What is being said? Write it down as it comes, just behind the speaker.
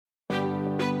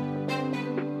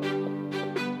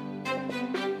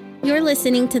You're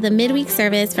listening to the midweek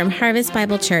service from Harvest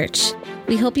Bible Church.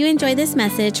 We hope you enjoy this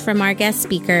message from our guest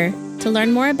speaker. To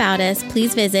learn more about us,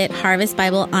 please visit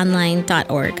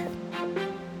harvestbibleonline.org.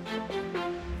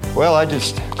 Well, I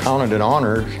just count it an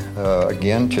honor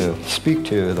again to speak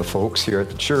to the folks here at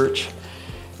the church.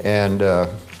 And I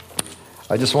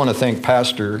just want to thank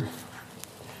Pastor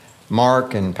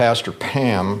Mark and Pastor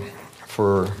Pam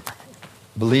for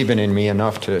believing in me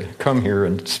enough to come here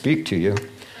and speak to you.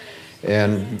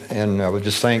 And I would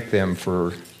just thank them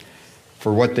for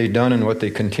what they've done and what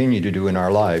they continue to do in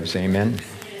our lives. Amen.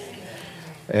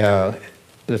 The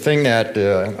thing that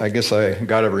I guess I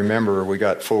got to remember, we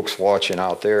got folks watching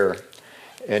out there.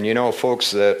 And you know,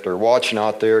 folks that are watching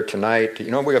out there tonight,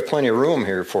 you know, we have plenty of room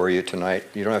here for you tonight.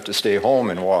 You don't have to stay home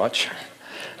and watch.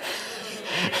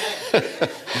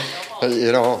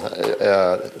 You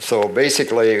know, so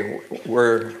basically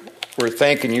we're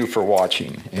thanking you for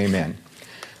watching. Amen.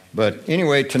 But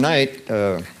anyway, tonight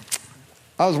I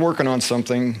was working on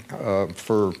something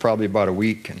for probably about a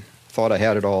week and thought I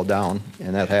had it all down,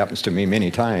 and that happens to me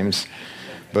many times.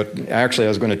 But actually I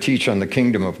was going to teach on the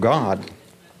kingdom of God,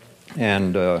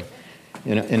 and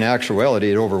in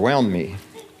actuality it overwhelmed me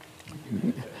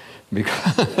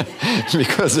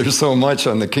because there's so much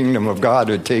on the kingdom of God.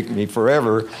 It would take me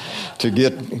forever to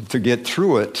get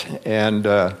through it, and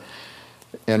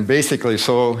basically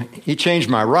so he changed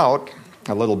my route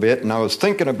a little bit, and I was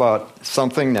thinking about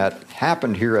something that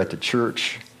happened here at the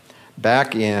church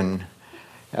back in,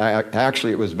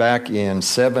 actually it was back in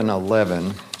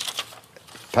 7-11.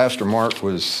 Pastor Mark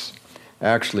was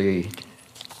actually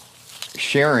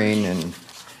sharing, and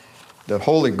the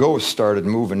Holy Ghost started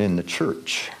moving in the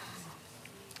church.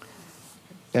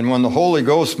 And when the Holy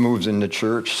Ghost moves in the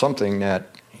church, something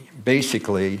that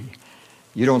basically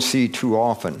you don't see too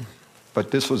often,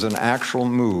 but this was an actual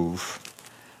move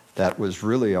that was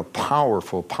really a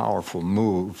powerful, powerful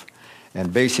move.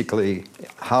 And basically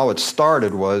how it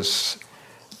started was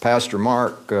Pastor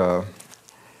Mark,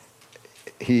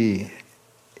 he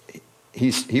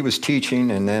was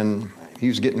teaching, and then he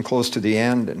was getting close to the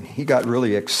end, and he got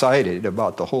really excited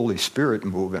about the Holy Spirit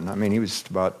moving. I mean, I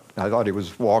thought he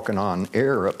was walking on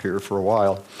air up here for a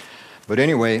while. But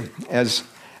anyway, as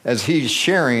he's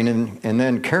sharing, and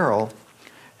then Carol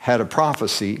had a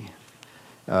prophecy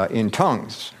in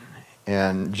tongues.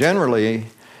 And generally,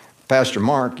 Pastor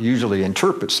Mark usually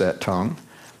interprets that tongue,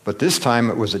 but this time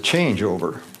it was a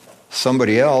changeover.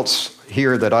 Somebody else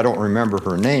here that I don't remember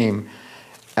her name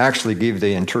actually gave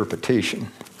the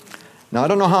interpretation. Now, I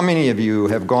don't know how many of you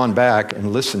have gone back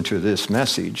and listened to this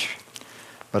message,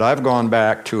 but I've gone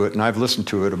back to it and I've listened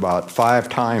to it about 5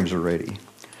 times already.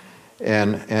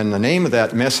 And the name of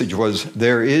that message was,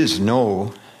 "There is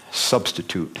no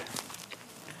substitute."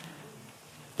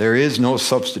 There is no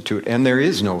substitute, and there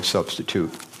is no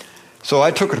substitute. So I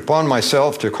took it upon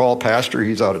myself to call Pastor.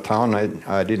 He's out of town.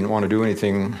 I didn't want to do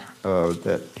anything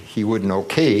that he wouldn't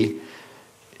okay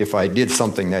if I did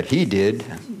something that he did,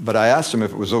 but I asked him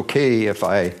if it was okay if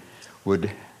I would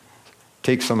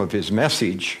take some of his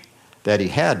message that he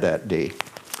had that day.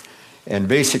 And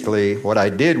basically what I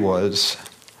did was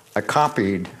I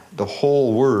copied the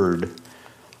whole word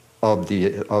of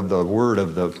the word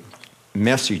of the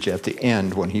message at the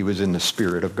end when he was in the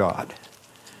Spirit of God.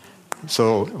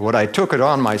 So what I took it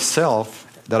on myself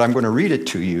that I'm going to read it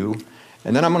to you,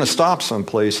 and then I'm going to stop some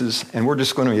places, and we're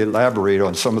just going to elaborate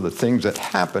on some of the things that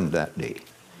happened that day.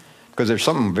 Because there's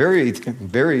some very,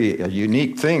 very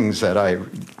unique things that I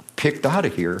picked out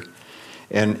of here,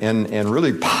 and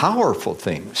really powerful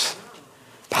things.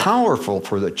 Powerful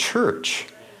for the church,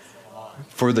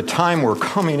 for the time we're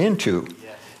coming into.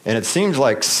 And it seems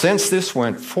like since this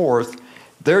went forth,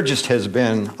 there just has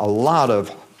been a lot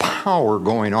of power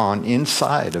going on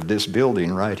inside of this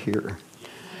building right here.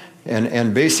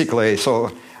 And basically,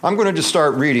 so I'm going to just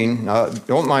start reading.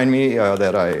 Don't mind me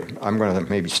that I'm going to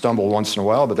maybe stumble once in a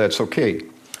while, but that's okay.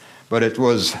 But it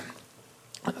was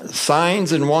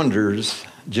signs and wonders,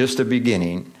 just a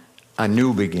beginning, a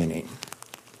new beginning.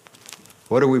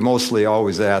 What do we mostly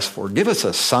always ask for? Give us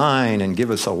a sign and give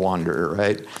us a wonder,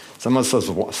 right? Some of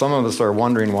us are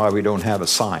wondering why we don't have a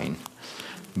sign.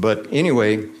 But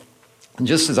anyway,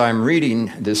 just as I'm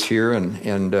reading this here,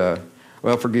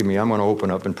 well, forgive me, I'm going to open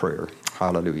up in prayer.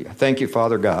 Hallelujah. Thank you,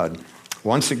 Father God.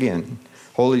 Once again,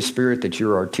 Holy Spirit, that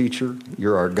you're our teacher,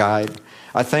 you're our guide.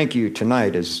 I thank you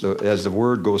tonight as the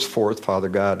word goes forth, Father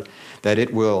God, that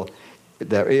it will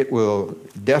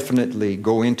definitely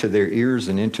go into their ears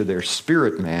and into their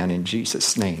spirit, man, in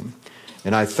Jesus' name.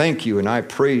 And I thank you and I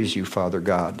praise you, Father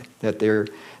God, that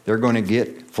they're going to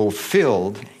get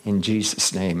fulfilled in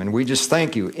Jesus' name. And we just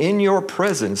thank you. In your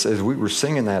presence, as we were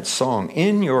singing that song,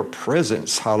 in your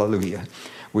presence, hallelujah,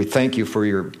 we thank you for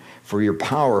your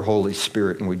power, Holy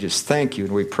Spirit, and we just thank you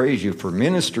and we praise you for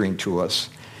ministering to us.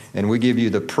 And we give you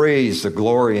the praise, the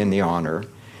glory, and the honor.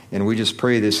 And we just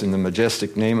pray this in the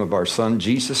majestic name of our Son,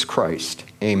 Jesus Christ.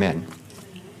 Amen.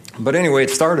 But anyway, it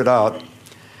started out,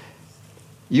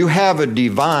 you have a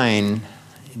divine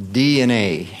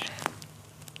DNA.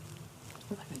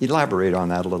 Elaborate on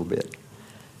that a little bit.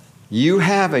 You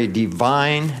have a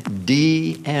divine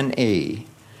DNA.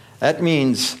 That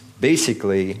means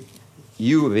basically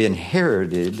you have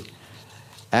inherited,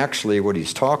 actually what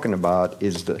he's talking about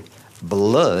is the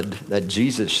blood that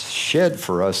Jesus shed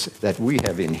for us, that we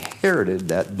have inherited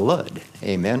that blood.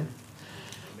 Amen?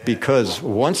 Because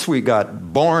once we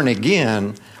got born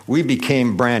again, we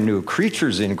became brand new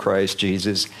creatures in Christ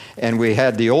Jesus, and we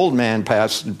had the old man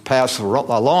pass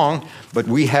along, but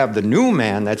we have the new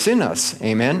man that's in us.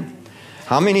 Amen?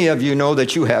 How many of you know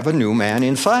that you have a new man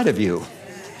inside of you?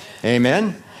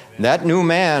 Amen? That new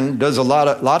man does a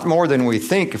lot more than we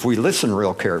think if we listen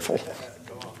real careful.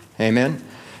 Amen?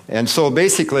 And so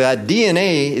basically that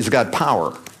DNA has got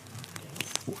power.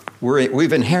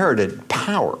 We've inherited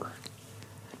power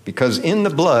because in the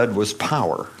blood was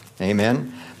power.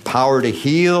 Amen? Power to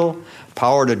heal,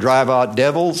 power to drive out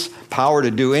devils, power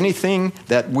to do anything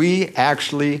that we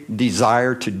actually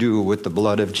desire to do with the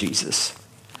blood of Jesus.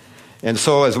 And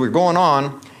so as we're going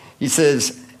on, he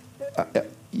says,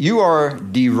 you are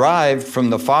derived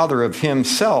from the Father of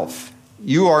himself.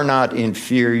 You are not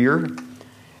inferior.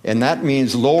 And that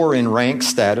means lower in rank,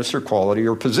 status, or quality,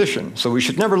 or position. So we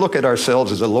should never look at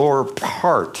ourselves as a lower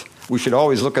part. We should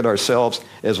always look at ourselves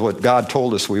as what God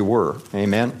told us we were.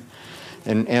 Amen?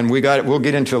 And we'll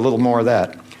get into a little more of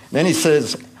that. Then he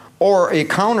says, or a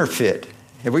counterfeit.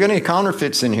 Have we got any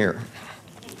counterfeits in here?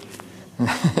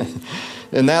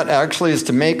 And that actually is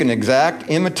to make an exact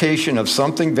imitation of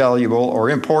something valuable or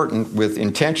important with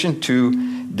intention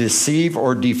to deceive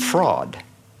or defraud.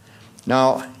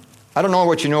 Now, I don't know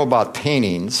what you know about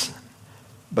paintings,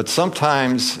 but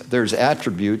sometimes there's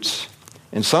attributes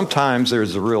and sometimes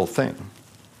there's the real thing.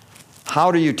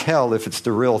 How do you tell if it's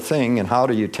the real thing and how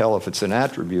do you tell if it's an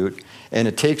attribute? And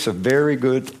it takes a very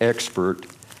good expert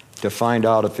to find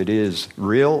out if it is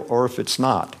real or if it's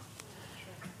not.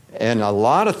 And a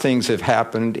lot of things have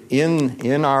happened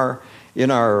in our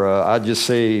I'd just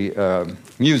say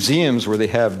museums where they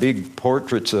have big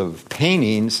portraits of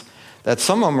paintings that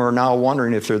some of them are now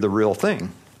wondering if they're the real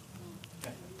thing.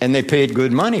 And they paid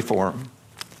good money for them.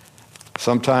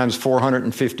 Sometimes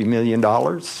 $450 million.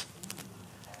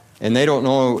 And they don't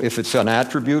know if it's an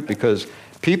attribute because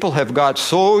people have got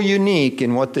so unique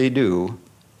in what they do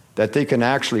that they can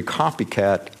actually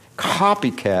copycat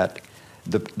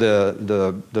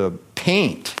the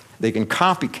paint. They can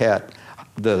copycat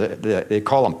they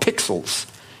call them pixels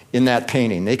in that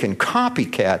painting. They can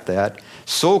copycat that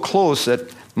so close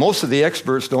that most of the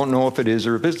experts don't know if it is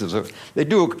or if it isn't. They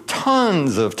do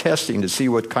tons of testing to see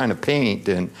what kind of paint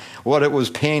and what it was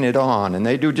painted on, and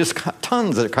they do just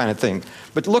tons of that kind of thing.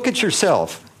 But look at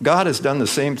yourself. God has done the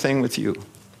same thing with you.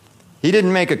 He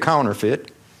didn't make a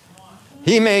counterfeit.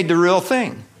 He made the real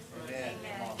thing.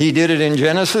 He did it in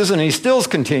Genesis, and he's still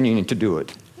continuing to do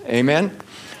it. Amen?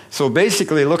 So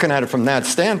basically, looking at it from that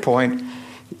standpoint,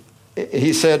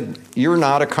 he said, you're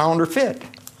not a counterfeit.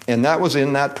 And that was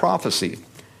in that prophecy.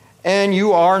 And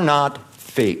you are not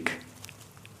fake.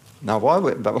 Now,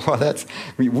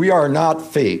 we are not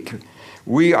fake.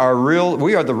 We are real.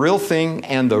 We are the real thing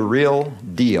and the real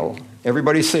deal.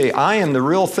 Everybody say, I am the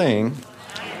real thing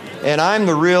and I'm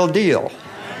the real deal.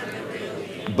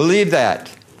 Believe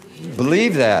that.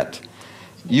 Believe that.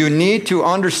 You need to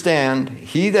understand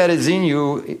he that is in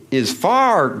you is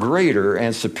far greater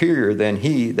and superior than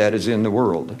he that is in the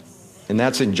world. And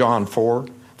that's in John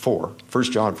 4:4. 1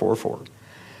 John 4:4.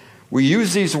 We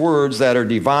use these words that are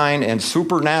divine and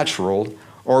supernatural,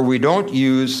 or we don't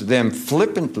use them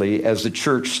flippantly as the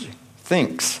church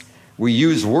thinks. We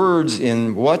use words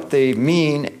in what they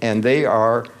mean, and they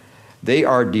are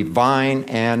divine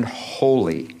and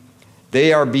holy.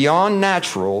 They are beyond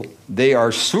natural, they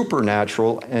are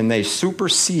supernatural, and they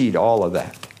supersede all of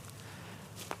that.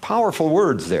 Powerful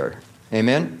words there.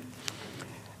 Amen?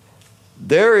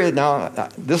 Now,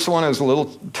 this one is a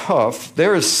little tough.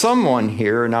 There is someone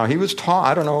here. Now, he was taught,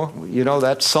 I don't know,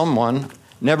 that someone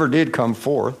never did come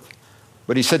forth.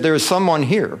 But he said there is someone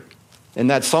here. And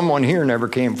that someone here never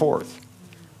came forth.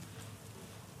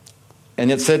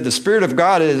 And it said the Spirit of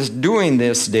God is doing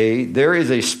this day. There is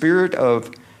a spirit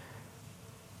of...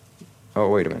 Oh,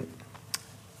 wait a minute.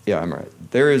 Yeah, I'm right.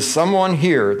 There is someone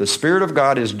here. The Spirit of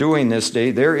God is doing this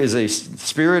day. There is a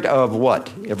spirit of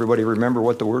what? Everybody remember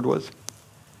what the word was?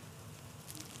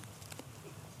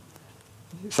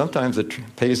 Sometimes it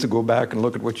pays to go back and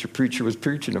look at what your preacher was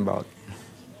preaching about.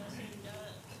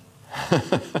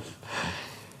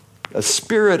 A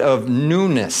spirit of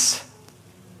newness.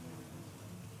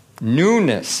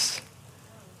 Newness.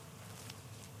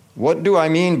 What do I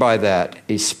mean by that?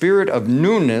 A spirit of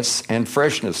newness and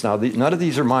freshness. Now, none of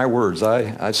these are my words.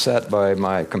 I sat by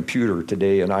my computer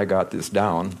today and I got this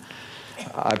down.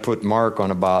 I put Mark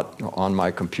on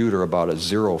my computer about a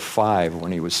 05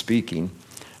 when he was speaking.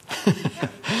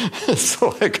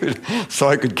 so I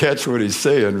could catch what he's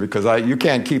saying, because you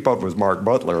can't keep up with Mark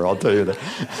Butler, I'll tell you that.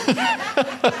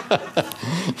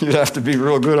 You'd have to be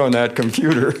real good on that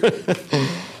computer.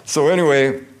 So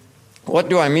anyway, what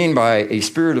do I mean by a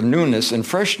spirit of newness and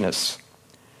freshness?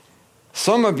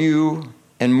 Some of you,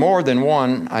 and more than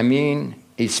one, I mean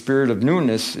a spirit of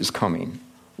newness is coming.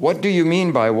 What do you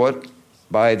mean by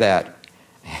that?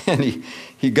 And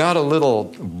he got a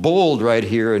little bold right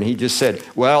here, and he just said,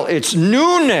 well, it's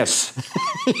newness.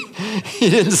 He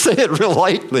didn't say it real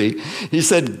lightly. He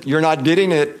said, you're not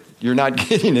getting it. You're not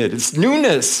getting it. It's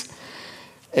newness.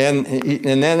 And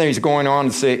then he's going on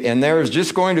to say, and there's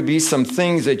just going to be some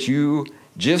things that you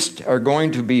just are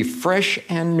going to be fresh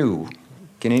and new.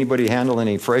 Can anybody handle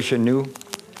any fresh and new?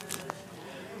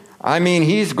 I mean,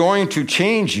 he's going to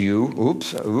change you.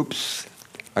 Oops.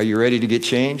 Are you ready to get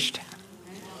changed?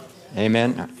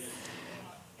 Amen.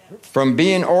 From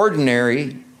being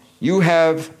ordinary, you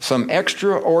have some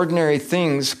extraordinary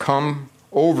things come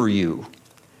over you.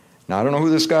 Now, I don't know who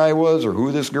this guy was or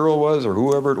who this girl was or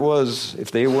whoever it was.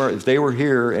 If they were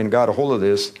here and got a hold of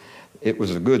this, it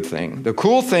was a good thing. The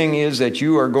cool thing is that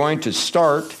you are going to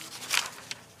start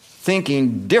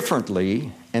thinking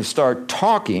differently and start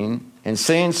talking and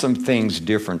saying some things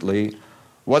differently.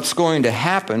 What's going to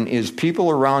happen is people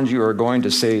around you are going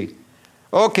to say,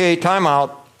 okay, time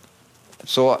out.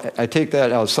 So I take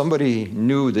that out. Somebody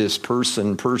knew this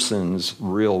persons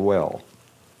real well.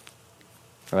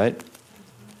 Right?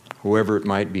 Whoever it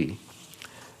might be.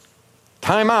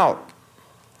 Time out.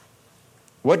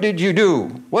 What did you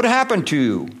do? What happened to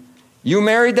you? You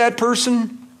married that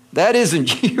person? That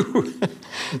isn't you.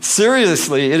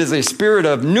 Seriously, it is a spirit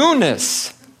of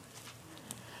newness.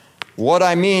 What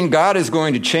I mean, God is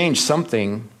going to change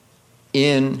something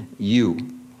in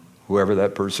you, whoever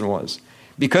that person was,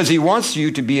 because he wants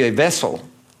you to be a vessel.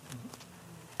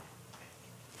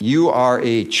 You are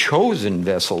a chosen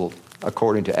vessel,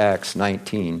 according to Acts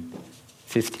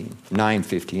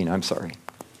 9:15, I'm sorry.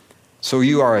 So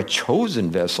you are a chosen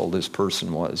vessel, this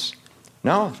person was.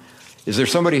 Now, is there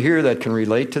somebody here that can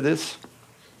relate to this?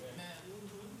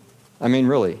 I mean,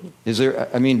 really, is there?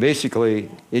 I mean,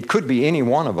 basically, it could be any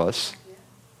one of us,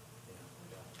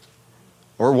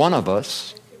 or one of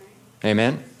us.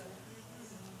 Amen?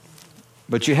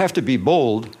 But you have to be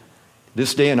bold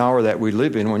this day and hour that we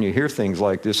live in when you hear things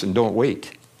like this, and don't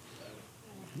wait.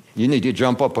 You need to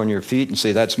jump up on your feet and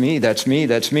say, that's me, that's me,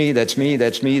 that's me, that's me,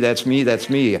 that's me, that's me, that's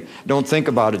me. Don't think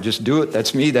about it, just do it.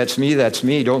 That's me, that's me, that's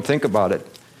me. Don't think about it.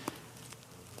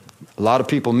 A lot of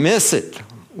people miss it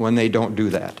when they don't do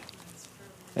that.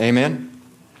 Amen?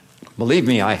 Believe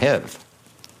me, I have.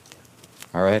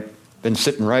 All right? Been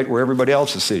sitting right where everybody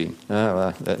else is sitting.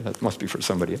 That must be for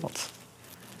somebody else.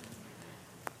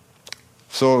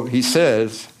 So he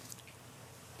says,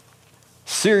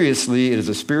 seriously, it is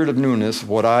a spirit of newness.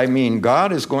 What I mean,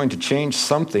 God is going to change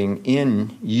something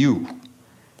in you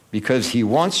because he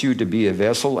wants you to be a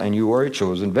vessel, and you are a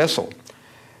chosen vessel.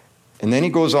 And then he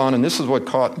goes on, and this is what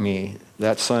caught me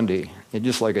that Sunday. It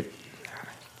just like it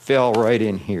fell right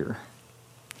in here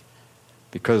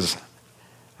because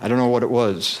I don't know what it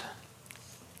was.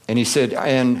 And he said,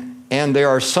 and there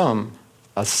are some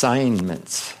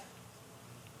assignments.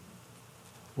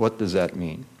 What does that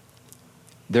mean?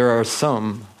 There are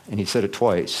some, and he said it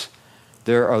twice,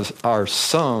 there are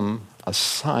some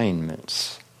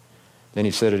assignments. Then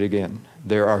he said it again.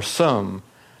 There are some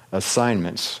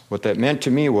assignments. What that meant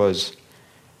to me was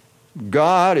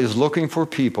God is looking for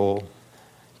people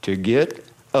to get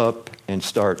up and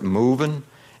start moving,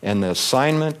 and the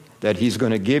assignment that he's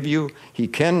going to give you, he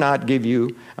cannot give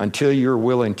you until you're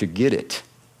willing to get it.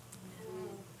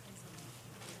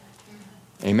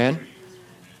 Amen?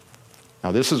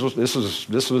 Now this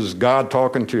was God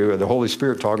talking to, the Holy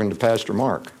Spirit talking to Pastor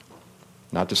Mark,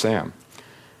 not to Sam.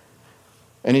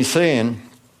 And he's saying,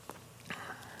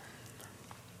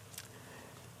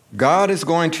 God is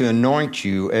going to anoint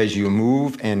you as you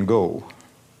move and go.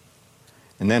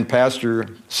 And then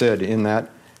Pastor said,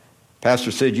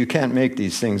 you can't make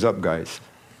these things up, guys.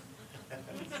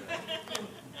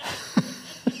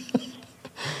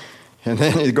 And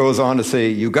then it goes on to say,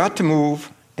 you got to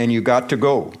move and you got to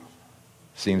go.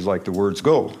 Seems like the words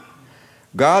go.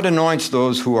 God anoints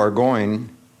those who are going,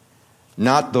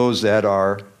 not those that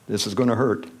are, this is going to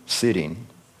hurt, sitting.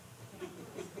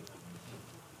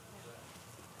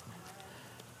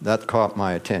 That caught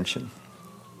my attention.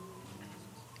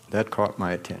 That caught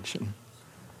my attention.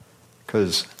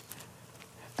 Because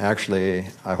actually,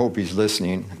 I hope he's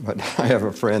listening, but I have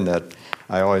a friend that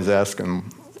I always ask him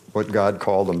what God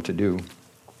called him to do.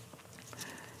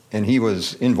 And he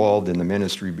was involved in the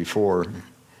ministry before.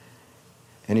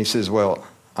 And he says, well,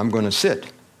 I'm going to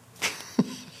sit.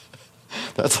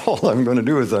 That's all I'm going to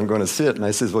do is I'm going to sit. And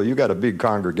I says, well, you got a big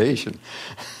congregation.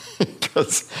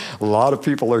 Because a lot of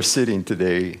people are sitting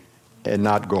today and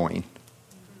not going.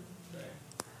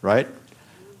 Right?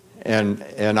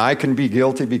 And I can be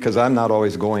guilty because I'm not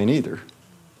always going either.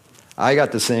 I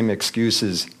got the same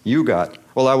excuses you got.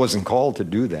 Well, I wasn't called to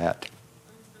do that.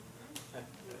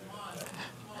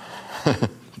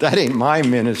 That ain't my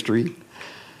ministry.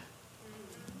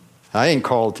 I ain't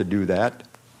called to do that.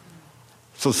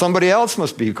 So somebody else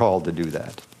must be called to do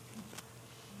that.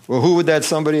 Well, who would that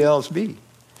somebody else be?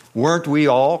 Weren't we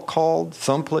all called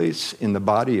someplace in the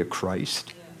body of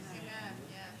Christ?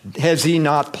 Has he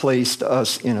not placed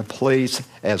us in a place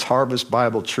as Harvest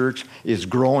Bible Church is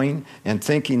growing and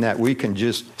thinking that we can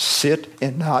just sit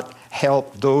and not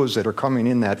help those that are coming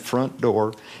in that front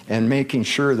door and making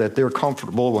sure that they're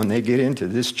comfortable when they get into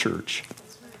this church?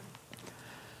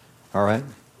 All right?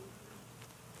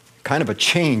 Kind of a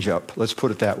change up, let's put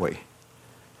it that way.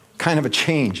 Kind of a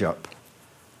change up.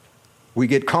 We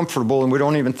get comfortable and we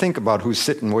don't even think about who's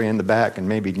sitting way in the back and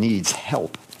maybe needs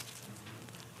help.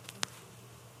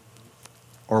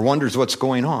 Or wonders what's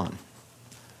going on.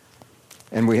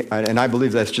 And I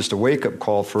believe that's just a wake-up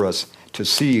call for us to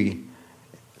see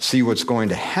what's going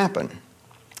to happen.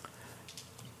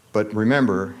 But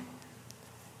remember,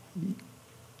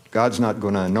 God's not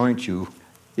going to anoint you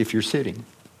if you're sitting.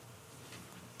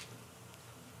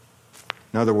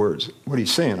 In other words, what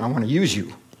he's saying, I want to use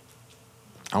you.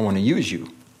 I want to use you.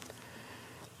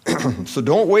 So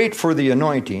don't wait for the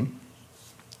anointing.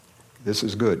 This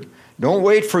is good. Don't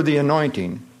wait for the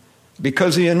anointing,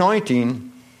 because the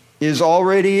anointing is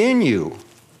already in you.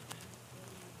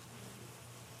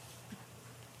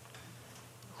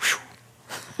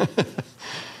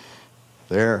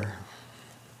 There.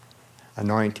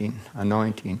 Anointing,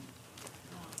 anointing,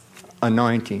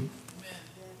 anointing,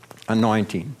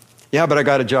 anointing. Yeah, but I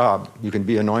got a job. You can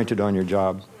be anointed on your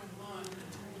job.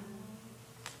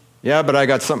 Yeah, but I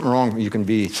got something wrong. You can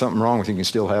be something wrong with you. You can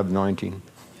still have anointing.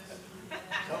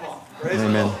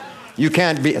 Amen. You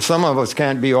can't be, some of us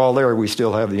can't be all there. We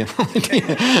still have the anointing.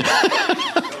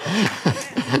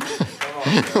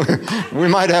 We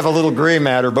might have a little gray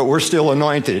matter, but we're still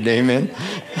anointed. Amen.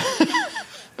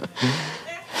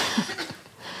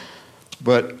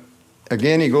 But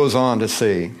again, he goes on to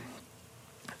say,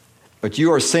 but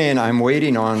you are saying, I'm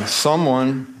waiting on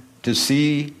someone to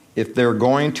see if they're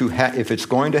going to if it's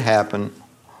going to happen,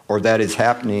 or that is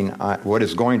happening. What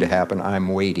is going to happen? I'm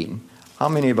waiting. How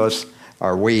many of us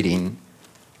are waiting?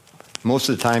 Most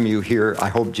of the time you hear, I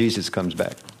hope Jesus comes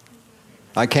back.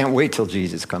 I can't wait till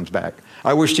Jesus comes back.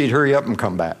 I wished he'd hurry up and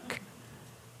come back.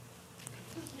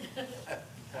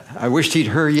 I wished he'd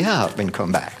hurry up and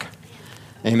come back.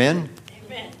 Amen?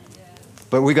 Amen.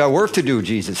 But we got work to do,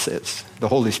 Jesus says. The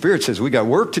Holy Spirit says we got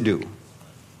work to do.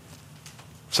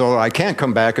 So I can't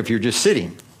come back if you're just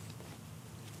sitting.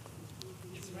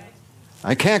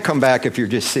 I can't come back if you're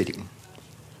just sitting.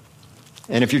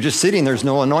 And if you're just sitting, there's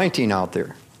no anointing out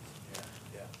there.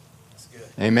 Yeah. That's good.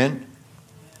 Amen?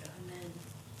 Amen.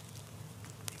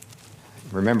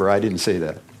 Remember, I didn't say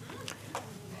that.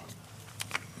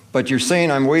 But you're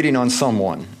saying I'm waiting on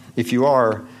someone. If you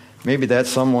are, maybe that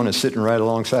someone is sitting right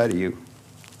alongside of you.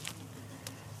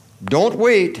 Don't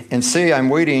wait and say I'm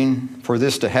waiting for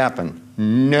this to happen.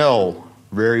 No,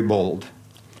 very bold.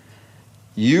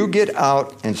 You get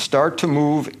out and start to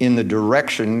move in the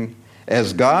direction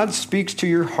as God speaks to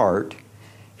your heart.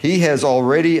 He has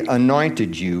already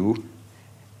anointed you,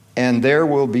 and there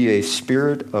will be a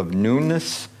spirit of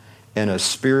newness and a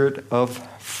spirit of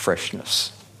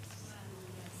freshness.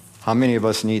 How many of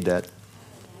us need that?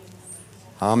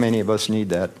 How many of us need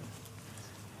that?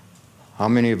 How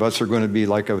many of us are going to be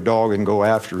like a dog and go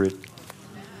after it?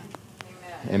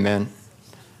 Amen.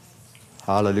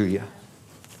 Hallelujah.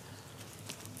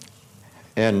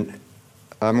 And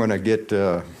I'm going to get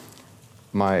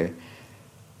my,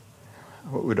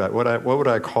 what would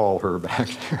I call her back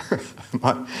there?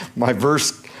 my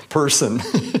verse person.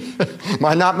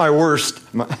 Not my worst.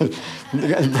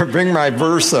 Bring my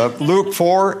verse up. Luke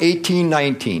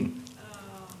 4:18-19.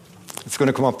 It's going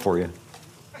to come up for you.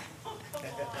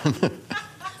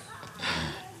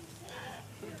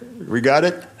 We got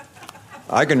it?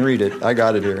 I can read it. I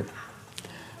got it here.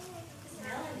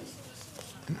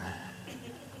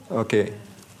 Okay.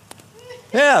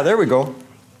 Yeah, there we go.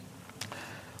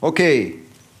 Okay.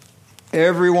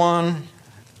 Everyone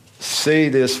say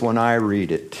this when I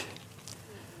read it.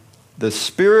 The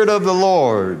Spirit of the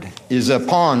Lord is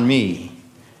upon me,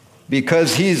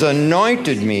 because He's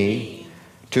anointed me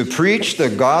to preach the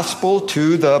gospel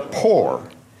to the poor.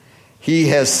 He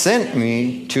has sent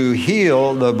me to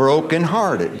heal the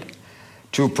brokenhearted,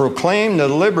 to proclaim the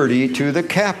liberty to the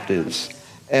captives,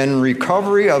 and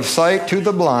recovery of sight to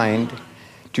the blind,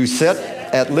 to set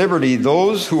at liberty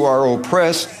those who are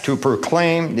oppressed, to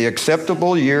proclaim the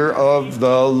acceptable year of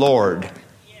the Lord.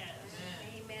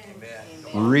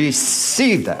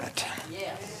 Receive that.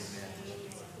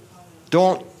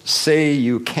 Don't say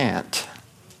you can't.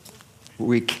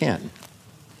 We can.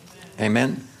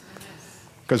 Amen?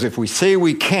 Because if we say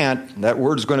we can't, that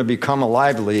word's going to become a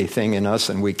lively thing in us,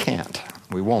 and we can't.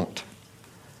 We won't.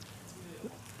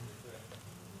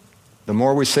 The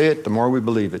more we say it, the more we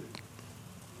believe it.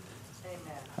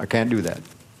 I can't do that.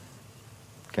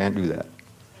 Can't do that.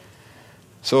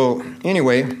 So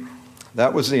anyway,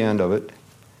 that was the end of it.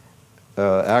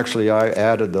 Actually, I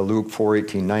added the Luke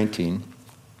 4:18-19.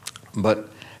 But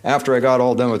after I got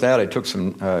all done with that, I took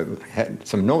some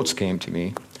notes came to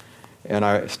me, and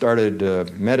I started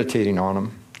meditating on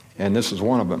them, and this is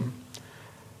one of them.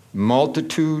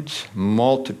 Multitudes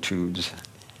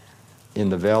in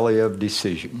the valley of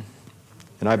decision.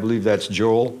 And I believe that's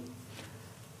Joel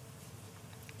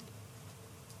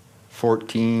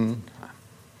 14.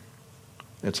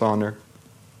 It's on there.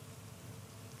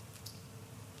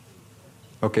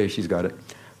 Okay, she's got it.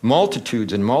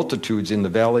 Multitudes and multitudes in the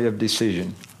valley of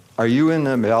decision. Are you in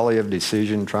the valley of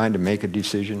decision trying to make a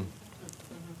decision?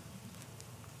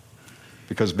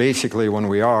 Because basically when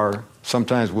we are,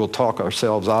 sometimes we'll talk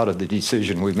ourselves out of the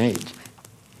decision we made.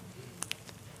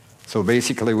 So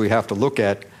basically we have to look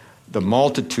at the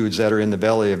multitudes that are in the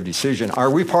valley of decision. Are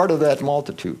we part of that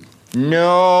multitude?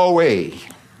 No way.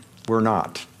 We're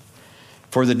not.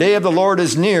 For the day of the Lord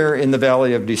is near in the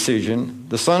valley of decision.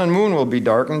 The sun and moon will be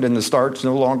darkened, and the stars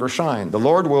no longer shine. The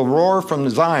Lord will roar from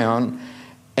Zion,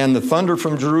 and the thunder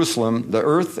from Jerusalem. The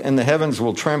earth and the heavens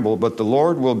will tremble, but the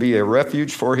Lord will be a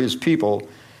refuge for his people,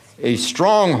 a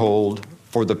stronghold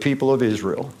for the people of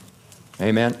Israel.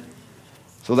 Amen.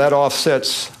 So that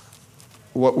offsets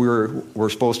what we're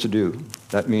supposed to do.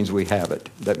 That means we have it.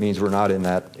 That means we're not in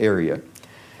that area.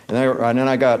 And then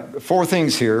I got 4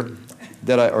 things here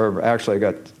I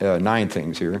got 9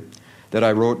 things here that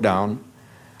I wrote down.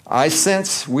 I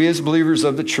sense we as believers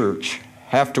of the church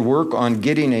have to work on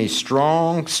getting a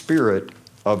strong spirit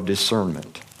of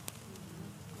discernment.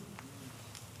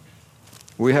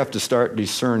 We have to start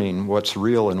discerning what's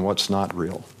real and what's not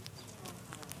real.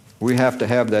 We have to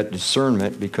have that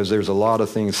discernment because there's a lot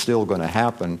of things still going to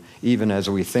happen, even as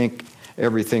we think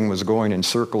everything was going in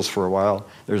circles for a while.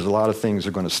 There's a lot of things that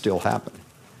are going to still happen,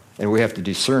 and we have to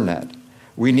discern that.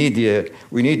 We need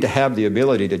to have the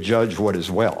ability to judge what is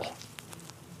well.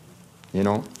 You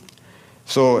know?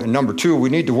 So, number 2, we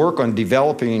need to work on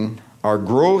developing our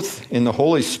growth in the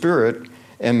Holy Spirit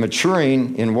and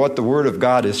maturing in what the Word of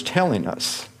God is telling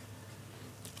us.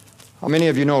 How many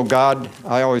of you know God?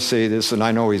 I always say this, and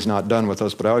I know He's not done with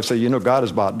us, but I always say, God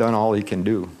has about done all He can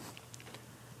do.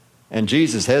 And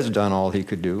Jesus has done all He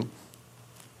could do.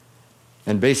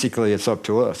 And basically, it's up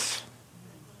to us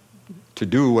to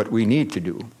do what we need to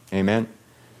do. Amen?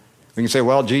 We can say,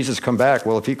 well, Jesus come back.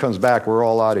 Well, if He comes back, we're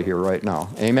all out of here right now.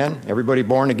 Amen? Everybody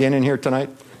born again in here tonight?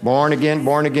 Born again,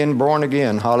 born again, born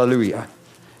again. Hallelujah.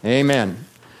 Amen.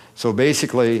 So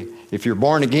basically, if you're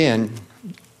born again,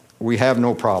 we have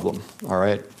no problem. All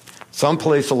right?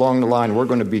 Someplace along the line, we're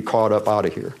going to be caught up out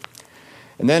of here.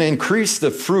 And then increase the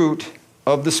fruit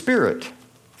of the Spirit.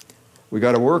 We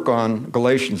got to work on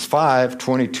Galatians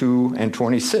 5:22 and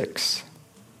 26.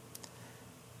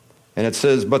 And it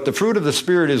says, but the fruit of the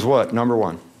Spirit is what? Number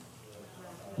 1.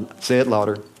 Say it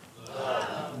louder.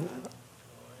 Love.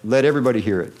 Let everybody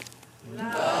hear it.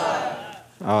 Love.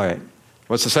 All right.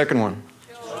 What's the second one?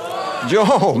 Joy.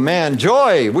 Oh, man,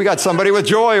 joy. We got somebody with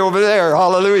joy over there.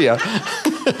 Hallelujah.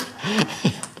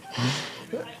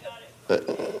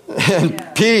 And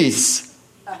peace.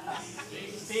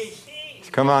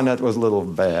 Come on, that was a little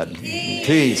bad.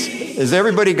 Peace. Has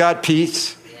everybody got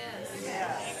peace?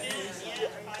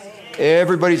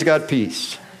 Everybody's got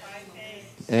peace.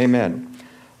 Amen.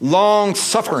 Long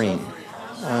suffering.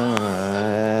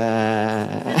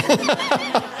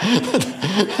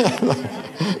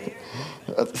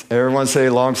 Everyone say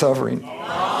long-suffering.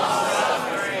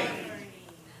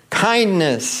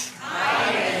 Kindness.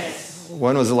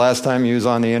 When was the last time you was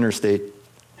on the interstate?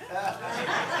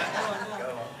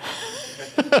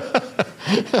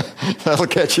 That'll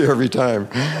catch you every time.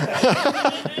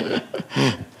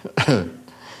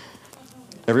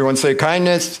 Everyone say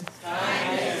kindness.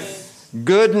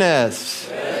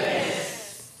 Goodness.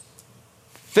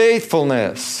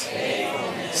 Faithfulness.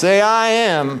 Say I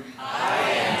am,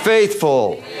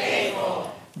 faithful.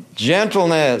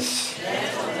 Gentleness.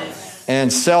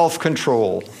 And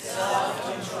self-control.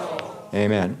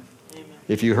 Amen.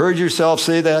 If you heard yourself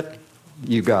say that,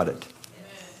 you got it.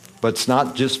 But it's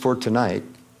not just for tonight.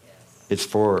 It's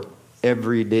for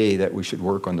every day that we should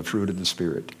work on the fruit of the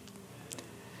Spirit.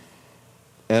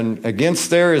 And against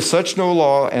there is such no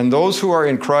law, and those who are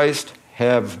in Christ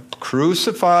have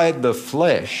crucified the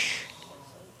flesh.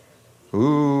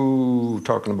 Ooh,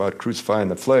 talking about crucifying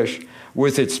the flesh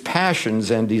with its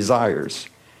passions and desires.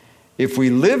 If we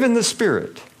live in the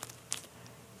Spirit,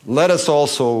 let us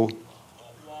also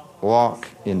walk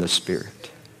in the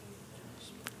Spirit.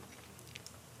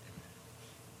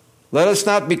 Let us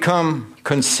not become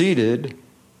conceited,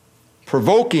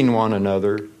 provoking one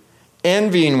another,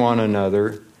 envying one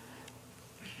another.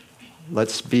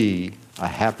 Let's be a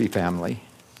happy family.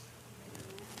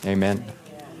 Amen.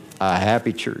 A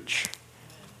happy church.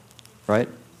 Right?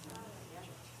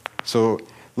 So,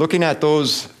 looking at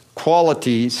those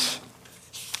qualities,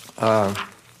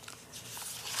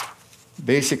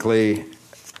 basically,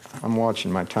 I'm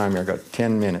watching my time here. I got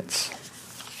 10 minutes.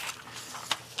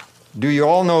 Do you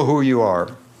all know who you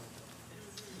are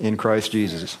in Christ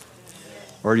Jesus?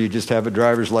 Or do you just have a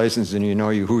driver's license and you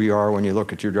know who you are when you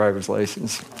look at your driver's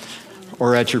license?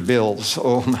 Or at your bills?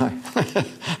 Oh my.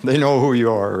 They know who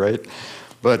you are, right?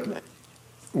 But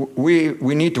we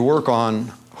need to work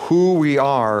on who we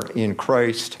are in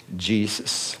Christ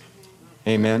Jesus.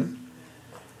 Amen?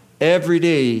 Every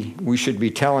day we should be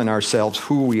telling ourselves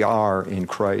who we are in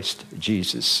Christ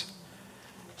Jesus.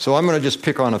 So I'm going to just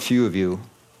pick on a few of you.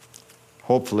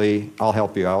 Hopefully I'll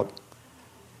help you out.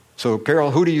 So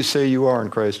Carol, who do you say you are in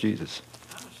Christ Jesus?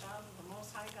 I'm a child of the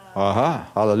Most High God.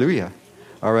 Aha, hallelujah.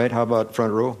 All right, how about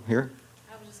front row here?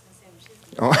 I was just going to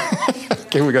say, Oh,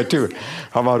 okay, we got two.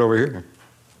 How about over here?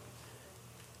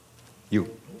 You.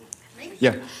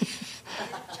 Yeah.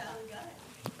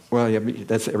 Well, yeah,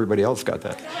 that's everybody else got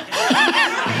that.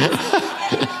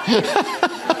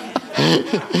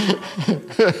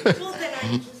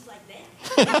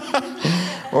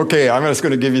 Okay, I'm just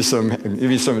going to give you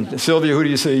some. Sylvia, who do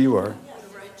you say you are?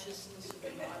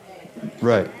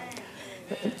 Right.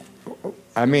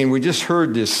 I mean, we just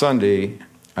heard this Sunday,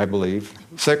 I believe,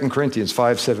 2 Corinthians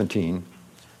 5:17.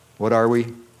 What are we?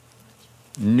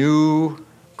 New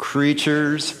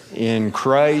creatures in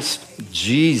Christ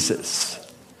Jesus.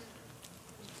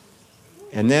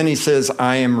 And then he says,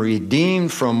 I am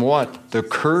redeemed from what? The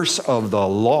curse of the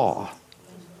law.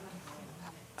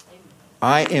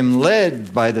 I am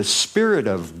led by the Spirit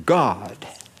of God.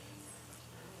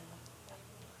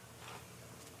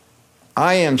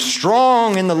 I am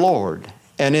strong in the Lord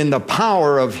and in the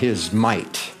power of His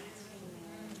might.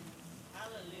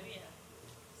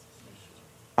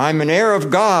 I'm an heir of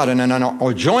God and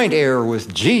a joint heir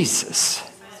with Jesus.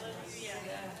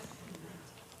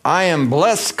 I am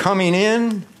blessed coming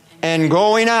in and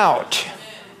going out.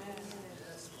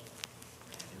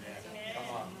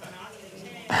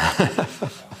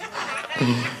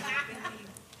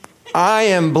 I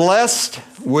am blessed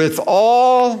with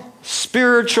all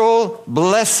spiritual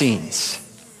blessings.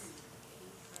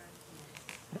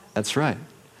 That's right.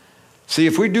 See,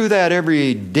 if we do that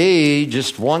every day,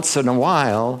 just once in a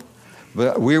while,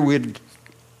 we would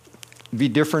be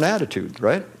different attitude,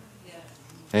 right?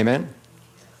 Amen?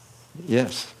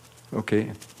 Yes.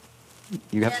 Okay.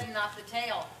 You have head and not the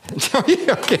tail.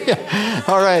 Okay.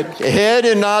 All right. Head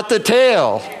and not the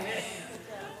tail.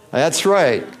 That's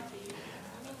right.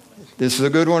 This is a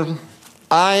good one.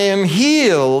 I am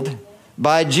healed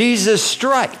by Jesus'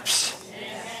 stripes.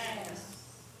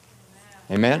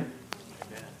 Amen?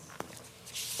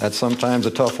 That's sometimes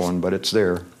a tough one, but it's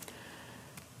there.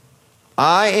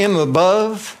 I am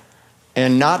above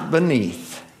and not beneath.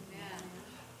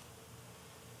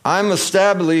 I'm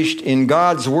established in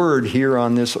God's Word here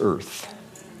on this earth.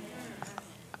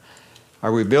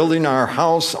 Are we building our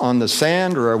house on the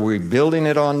sand or are we building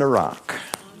it on the rock?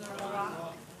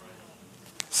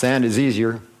 Sand is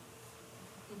easier.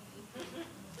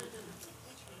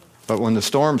 But when the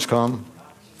storms come,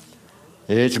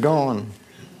 it's gone.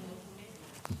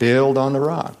 Build on the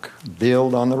rock.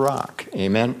 Build on the rock.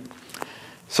 Amen.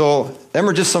 So them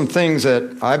are just some things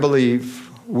that I believe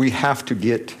we have to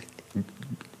get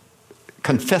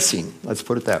confessing. Let's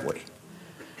put it that way.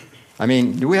 I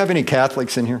mean, do we have any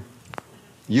Catholics in here?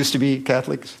 Used to be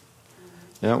Catholics?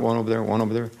 Yeah, one over there, one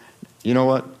over there. You know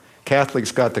what?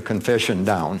 Catholics got the confession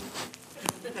down.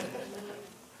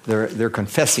 They're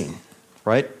confessing,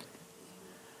 right?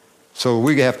 So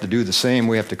we have to do the same.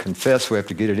 We have to confess. We have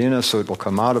to get it in us so it will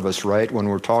come out of us right when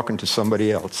we're talking to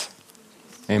somebody else.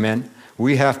 Amen?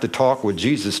 We have to talk what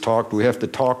Jesus talked. We have to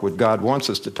talk what God wants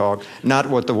us to talk, not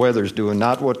what the weather's doing,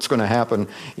 not what's going to happen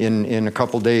in a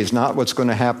couple days, not what's going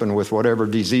to happen with whatever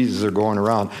diseases are going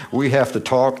around. We have to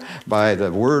talk by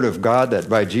the word of God, that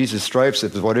by Jesus' stripes,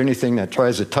 if it's what anything that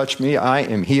tries to touch me, I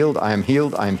am healed, I am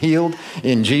healed, I am healed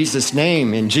in Jesus'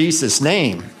 name, in Jesus'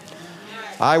 name.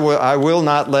 I will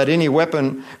not let any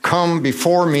weapon come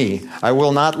before me. I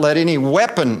will not let any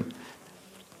weapon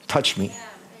touch me.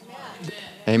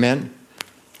 Amen.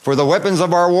 For the weapons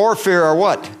of our warfare are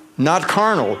what? Not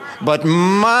carnal, but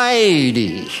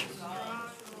mighty.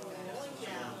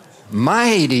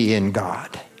 Mighty in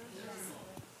God.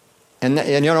 And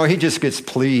you know, he just gets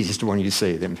pleased when you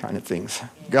say them kind of things.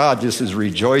 God just is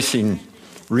rejoicing.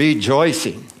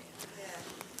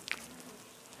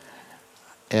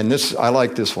 And this, I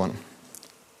like this one.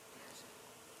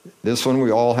 This one we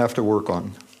all have to work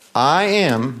on. I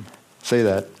am, say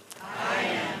that, I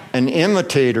am an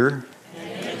imitator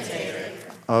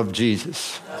of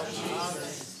Jesus.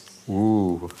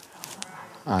 Ooh,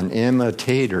 an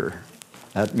imitator.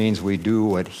 That means we do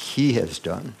what he has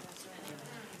done.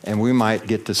 And we might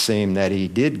get the same that he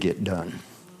did get done.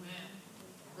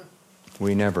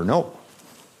 We never know,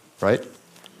 right?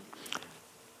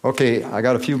 Okay, I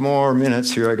got a few more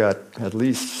minutes here. I got at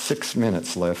least 6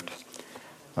 minutes left.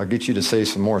 I'll get you to say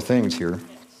some more things here.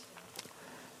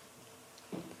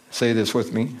 Say this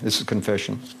with me. This is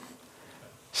confession.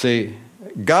 Say,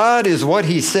 God is what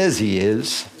he says he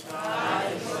is.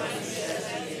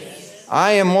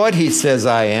 I am what he says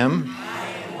I am.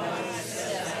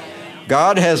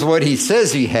 God has what he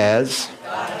says he has.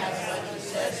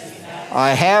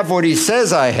 I have what he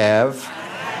says I have.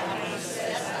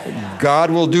 God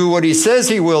will do what he says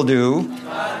he will do.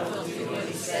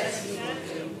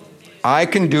 I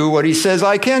can do what he says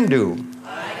I can do.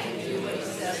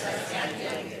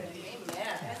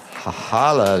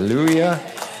 Hallelujah.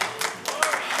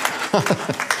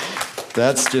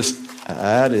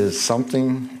 That is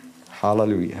something.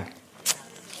 Hallelujah.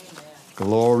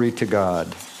 Glory to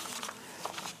God.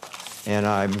 And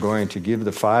I'm going to give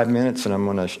the 5 minutes, and I'm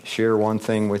going to share one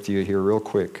thing with you here real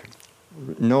quick.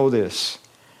 Know this.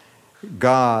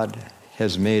 God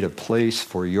has made a place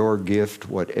for your gift,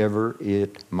 whatever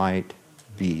it might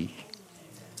be.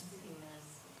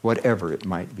 Whatever it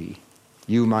might be.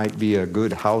 You might be a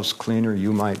good house cleaner.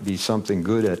 You might be something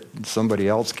good that somebody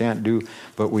else can't do.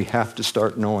 But we have to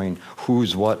start knowing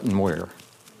who's what and where.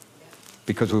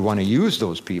 Because we want to use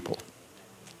those people.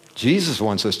 Jesus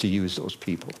wants us to use those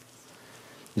people.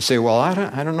 You say, well, I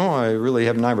don't know. I really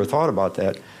have never thought about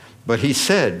that. But he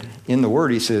said in the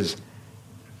Word, he says,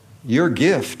 your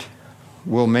gift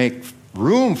will make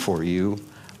room for you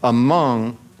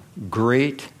among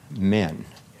great men.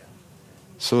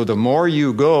 So the more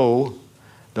you go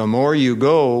and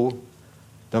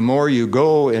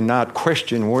not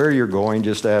question where you're going,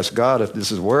 just ask God if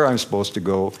this is where I'm supposed to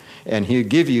go, and he'll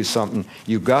give you something.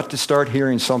 You've got to start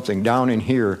hearing something down in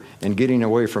here and getting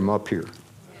away from up here.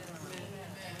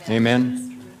 Amen.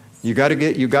 You got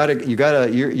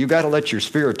to let your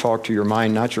spirit talk to your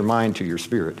mind, not your mind to your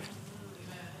spirit.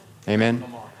 Amen.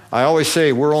 I always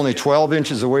say we're only 12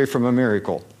 inches away from a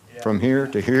miracle. From here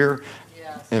to here,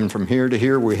 and from here to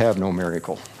here, we have no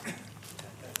miracle.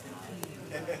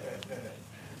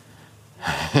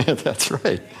 That's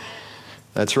right.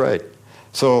 That's right.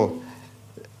 So,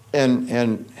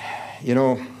 and you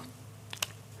know,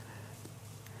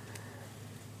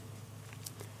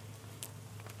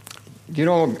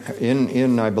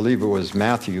 in I believe it was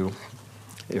Matthew,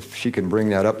 if she can bring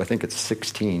that up, I think it's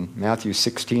 16. Matthew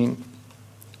 16.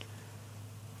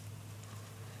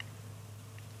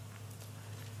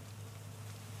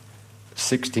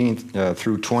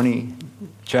 Through 20,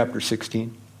 chapter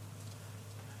 16.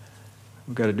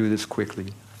 We've got to do this quickly.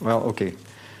 Well, okay.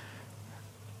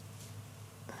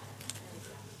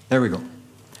 There we go.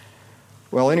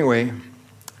 Well, anyway,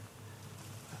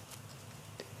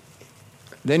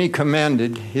 then he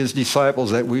commanded his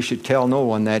disciples that we should tell no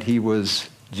one that he was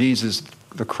Jesus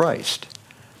the Christ.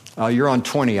 You're on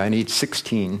 20. I need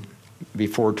 16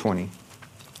 before 20.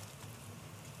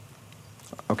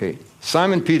 Okay.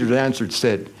 Simon Peter answered,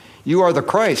 said, you are the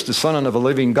Christ, the Son of the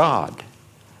living God.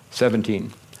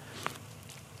 17.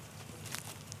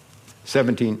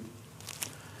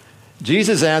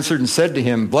 Jesus answered and said to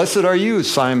him, "Blessed are you,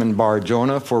 Simon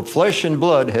Bar-Jonah, for flesh and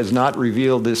blood has not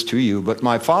revealed this to you, but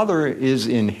my Father is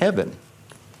in heaven.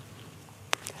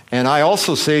 And I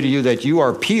also say to you that you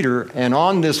are Peter, and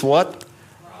on this what?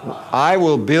 I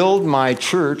will build my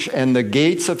church, and the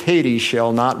gates of Hades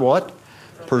shall not what?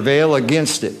 Prevail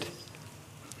against it.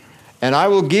 And I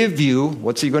will give you,"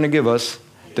 what's he going to give us?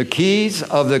 "The keys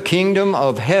of the kingdom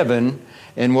of heaven,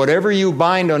 and whatever you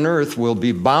bind on earth will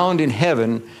be bound in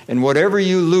heaven, and whatever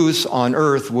you loose on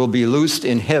earth will be loosed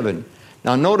in heaven."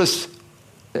 Now notice,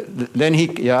 and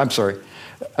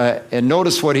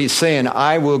notice what he's saying.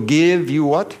 I will give you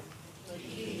what?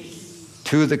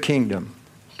 To the kingdom.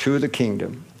 To the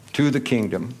kingdom. To the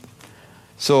kingdom.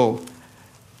 So,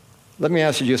 let me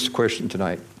ask you just a question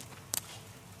tonight.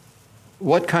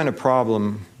 What kind of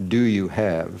problem do you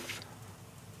have?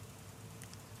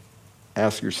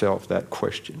 Ask yourself that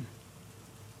question.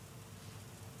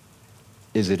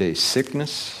 Is it a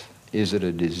sickness? Is it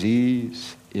a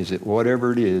disease? Is it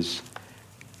whatever it is?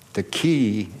 The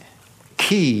key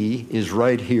is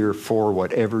right here for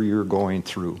whatever you're going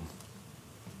through.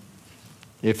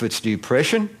 If it's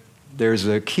depression, there's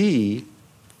a key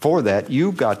for that.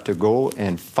 You've got to go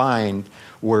and find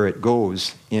where it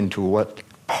goes, into what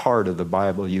part of the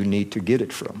Bible you need to get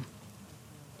it from.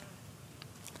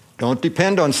 Don't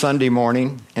depend on Sunday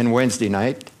morning and Wednesday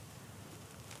night,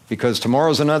 because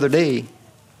tomorrow's another day.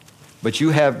 But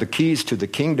you have the keys to the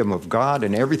kingdom of God,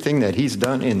 and everything that he's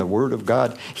done in the Word of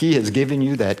God. He has given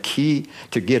you that key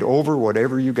to get over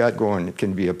whatever you got going. It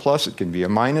can be a plus, it can be a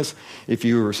minus. If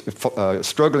you're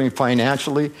struggling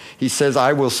financially, he says,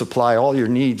 "I will supply all your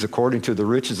needs according to the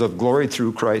riches of glory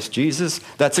through Christ Jesus."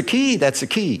 That's a key, that's a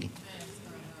key.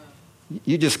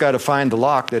 You just got to find the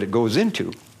lock that it goes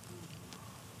into.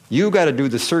 You got to do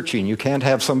the searching. You can't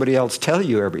have somebody else tell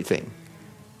you everything.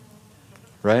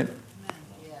 Right?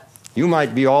 You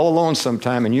might be all alone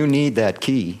sometime and you need that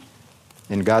key.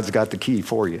 And God's got the key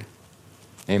for you.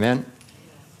 Amen?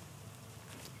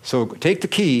 So take the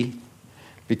key,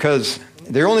 because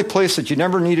the only place that you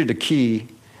never needed a key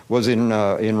was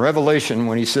in Revelation,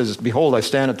 when he says, "Behold, I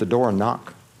stand at the door and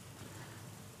knock.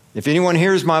 If anyone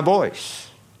hears my voice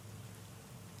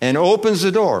and opens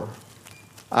the door,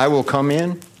 I will come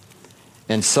in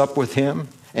and sup with him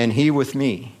and he with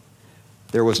me."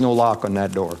 There was no lock on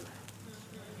that door.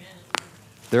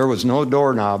 There was no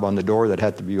doorknob on the door that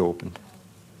had to be opened.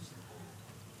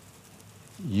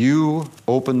 You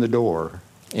open the door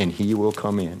and he will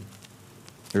come in.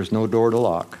 There's no door to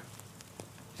lock.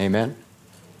 Amen?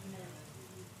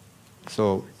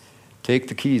 So take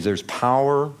the keys. There's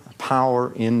power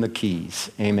in the keys.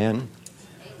 Amen?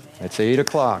 It's 8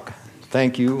 o'clock.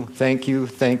 Thank you, thank you,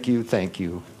 thank you, thank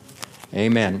you.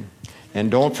 Amen.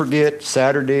 And don't forget,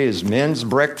 Saturday is men's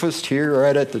breakfast here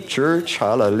right at the church.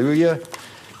 Hallelujah.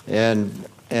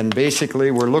 And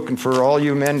basically, we're looking for all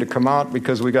you men to come out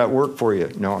because we got work for you.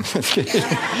 No, I'm just kidding.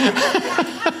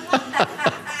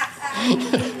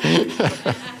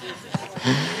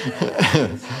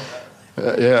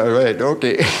 Yeah, right,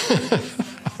 okay.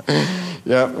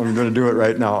 Yeah, I'm going to do it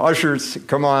right now. Ushers,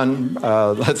 come on,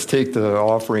 let's take the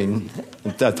offering,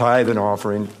 the tithe and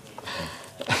offering.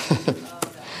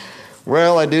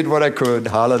 Well, I did what I could.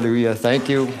 Hallelujah. Thank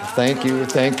you, thank you,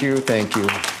 thank you, thank you.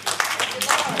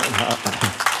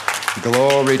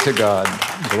 Glory to God.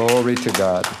 Glory to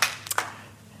God.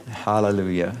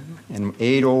 Hallelujah. And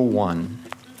 8:01.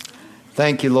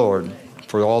 Thank you, Lord,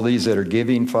 for all these that are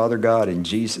giving, Father God, in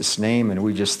Jesus' name. And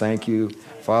we just thank you,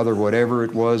 Father, whatever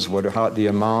it was, the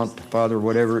amount, Father,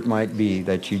 whatever it might be,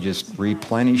 that you just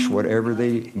replenish whatever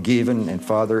they given, and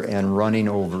Father, and running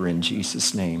over in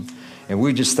Jesus' name. And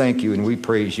we just thank you and we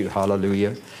praise you.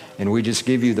 Hallelujah. And we just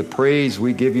give you the praise.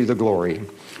 We give you the glory.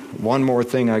 One more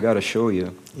thing I got to show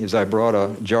you is I brought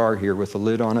a jar here with a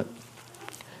lid on it.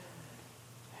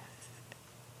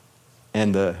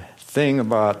 And the thing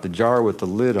about the jar with the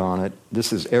lid on it,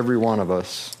 this is every one of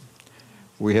us.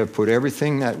 We have put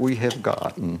everything that we have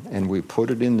gotten and we put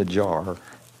it in the jar.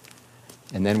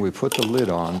 And then we put the lid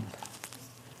on,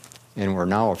 and we're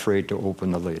now afraid to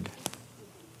open the lid.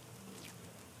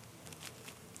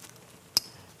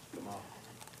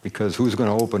 Because who's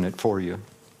going to open it for you?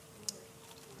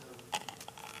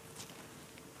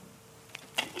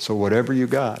 So whatever you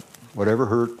got, whatever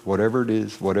hurt, whatever it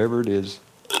is,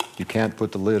 you can't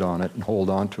put the lid on it and hold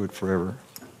on to it forever.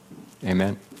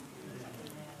 Amen?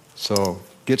 So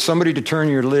get somebody to turn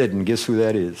your lid, and guess who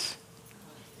that is?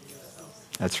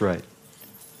 That's right.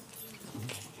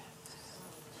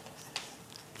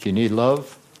 If you need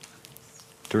love,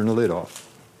 turn the lid off.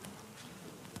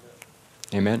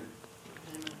 Amen?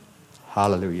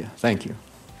 Hallelujah. Thank you.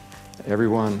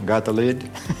 Everyone got the lid?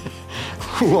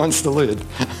 Who wants the lid?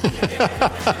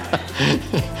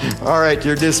 All right,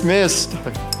 you're dismissed.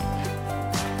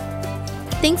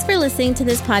 Thanks for listening to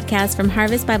this podcast from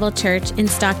Harvest Bible Church in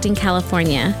Stockton,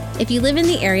 California. If you live in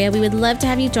the area, we would love to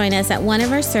have you join us at one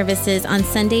of our services on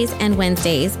Sundays and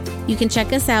Wednesdays. You can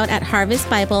check us out at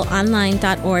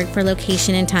harvestbibleonline.org for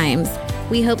location and times.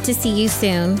 We hope to see you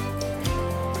soon.